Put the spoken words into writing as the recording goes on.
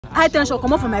High tension,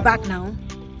 come off from my back now.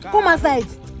 Come outside.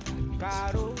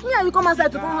 Me and you come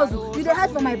outside to come hustle. You dey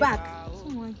hide from my back.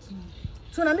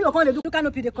 So now me you come dey do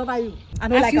canopy dey cover you. I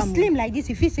don't like you slim like this,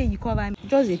 if you say you cover me.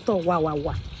 just a talk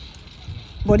wow.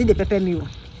 Body dey pepper me.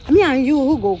 Me and you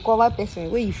who go cover person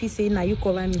where if you say now you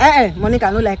cover me. Monica,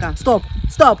 I no like am. Stop.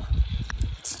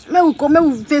 May we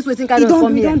face wetin carry us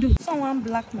come here. Don't do. Someone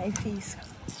black my face.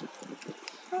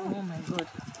 Oh my God.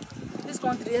 This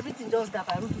country, everything just that.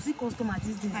 I want to see customers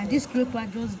these days. And this clothes I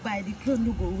just buy, the clothes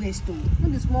no go waste oh. No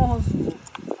be small hustle.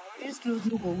 This clothes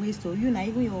no go waste oh. You na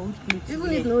even your old clothes.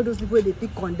 Even if no those people they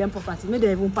pick condemn property, make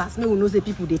them even pass. Make we know say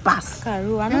people they pass.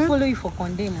 Caro, I don't follow you for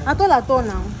condemn. At all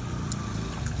now.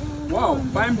 Wow,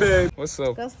 fine babe. What's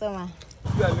up? Customer.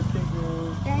 You are looking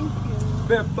good. Thank you.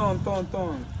 Babe,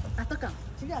 turn. I talk am.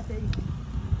 I tell you.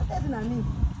 I tell you na me.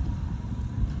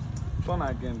 Turn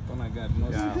again.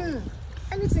 No,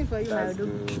 Anything for you, that's I'll do.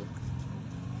 good.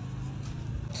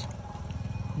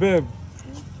 Babe,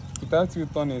 without you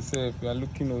turning yourself, you are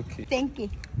looking okay. Thank you.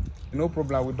 No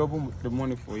problem, I will double the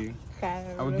money for you.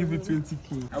 Caro. I will give you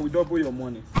 20K. I will double your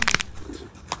money.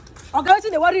 Okay,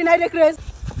 wetin dey worry you na dey craze?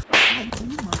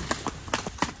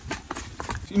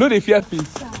 You know they fear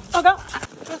things. Okay.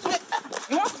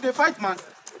 You want to fight, man?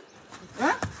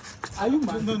 Huh? Are you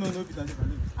mad? No,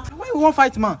 why you want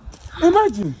fight, man?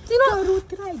 Imagine. Caro,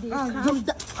 try dey calm.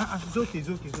 It's okay.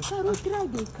 Caro, try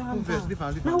dey calm down. Leave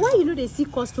am. Now why you know they see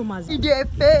customers? They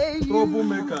pay you.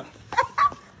 Troublemaker.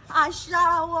 I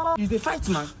shower. You dey fight,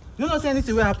 man. You don't say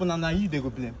anything will happen and now you they go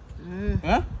blame.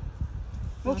 Huh?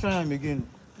 Don't try him again.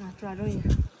 Nah, try, don't you?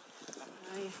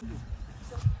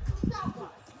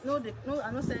 No,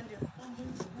 I no send you.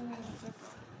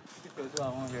 Because I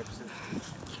want help.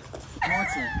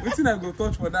 Nothing. Wetin I go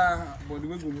touch for that body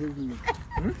wey go move me?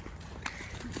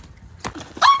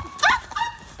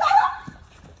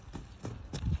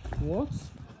 What?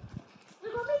 We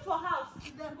go meet for house.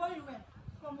 Then boy you went.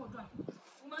 Come on, drive.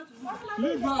 Woman to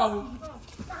Leave her.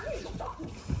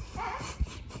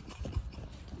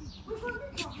 We go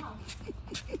meet for house.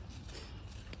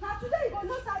 Now today you go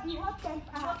know that you hot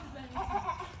temper.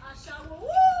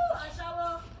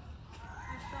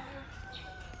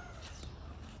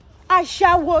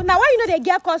 Ashawo. Now why you know they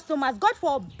get customers? God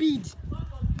forbid.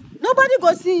 Nobody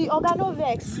go see Oga no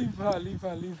vex. Leave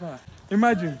her.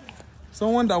 Imagine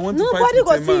someone that wants to fight Nobody with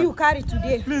go a see man. you carry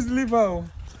today. Please leave her.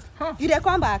 You dey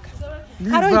come back.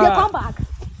 Leave Caro, you her. dey come back.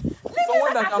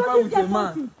 Someone that can fight with a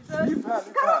man. Leave her.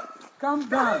 Calm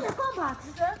down. You dey come back.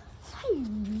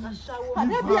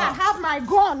 Maybe I have my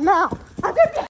gun now.